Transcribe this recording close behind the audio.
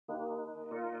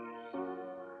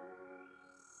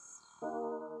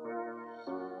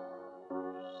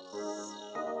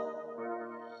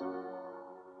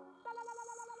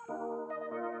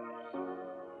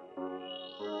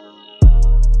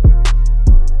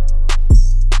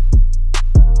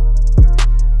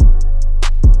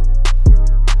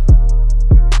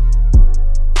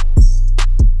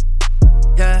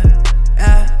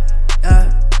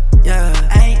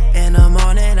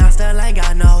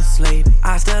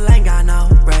still ain't got no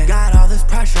bread. Got all this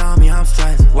pressure on me, I'm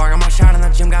stressed. Working my shot in the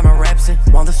gym, got my reps in.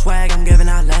 Want the swag, I'm giving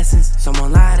out lessons.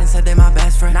 Someone lied and said they my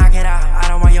best friend. Knock it out, I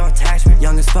don't want your attachment.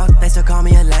 Young as fuck, they still call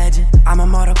me a legend. I'm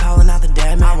immortal, calling out the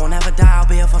dead man. I won't ever die, I'll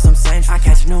be here for some centuries. I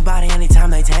catch a new body anytime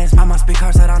they test me. I must be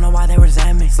cursed, I don't know why they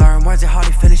resent me. Slurring words, you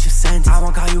hardly finish your sentence. I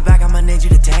won't call you back, I'ma need you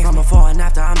to text from before and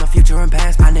after, I'm the future and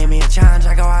past. I need me a challenge,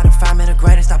 I go out and find me the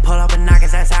greatest. I pull up and knock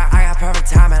his ass out. I got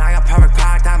perfect timing, I got perfect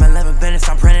product. I'm a living business,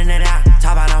 I'm printing it out.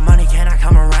 Talk about no money, cannot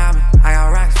come around me. I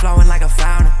got racks flowing like a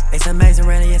fountain. It's amazing,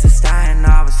 really, it's a style. And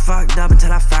I was fucked up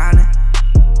until I found it.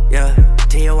 Yeah,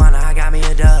 Tijuana, I got me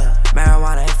a dub.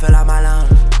 Marijuana, it fill up my lungs.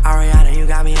 Ariana, you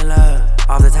got me in love.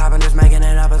 Off the top, I'm just making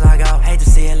it up as I go. Hate to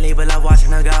see it leave, but love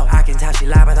watching her go. I can tell she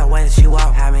lie by the way that she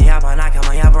walk. Had me up all night, come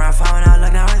on up around 4 and I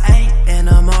look now it's 8 in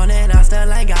the morning. I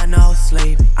still ain't got no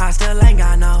sleep. I still ain't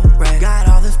got no bread. Got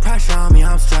all this pressure on me,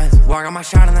 I'm stressed. Working my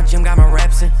shot in the gym, got my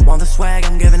reps in. Want the swag,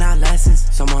 I'm giving out lessons.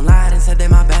 Someone lied and said they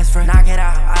my best friend. Knock it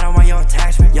out, I don't want your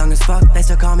attachment. Young as fuck, they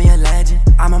still call me a legend.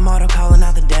 I'm immortal, calling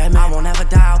out the dead man. I won't ever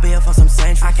die, I'll be here for some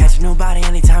centuries. I catch a new body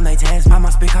anytime they test me. I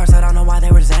must be cursed, I don't know why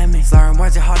they resent me. Slurring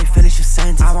words, you hardly finish your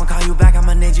sentence. I won't call you back,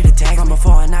 I'ma need you to text from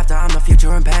before and after, I'm the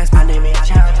future and past. I need me a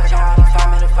challenge, I got all the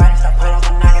 5 minute fighters. I put up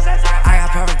the knockers, that's out. I got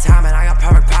perfect timing, I got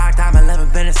perfect product. I'm a living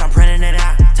business, I'm printing it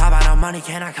out. Talk about no money,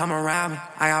 cannot come around me.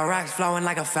 I got racks flowing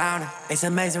like a fountain. It's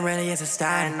amazing, really, it's a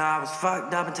style. And I was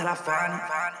fucked up until I found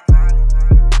it.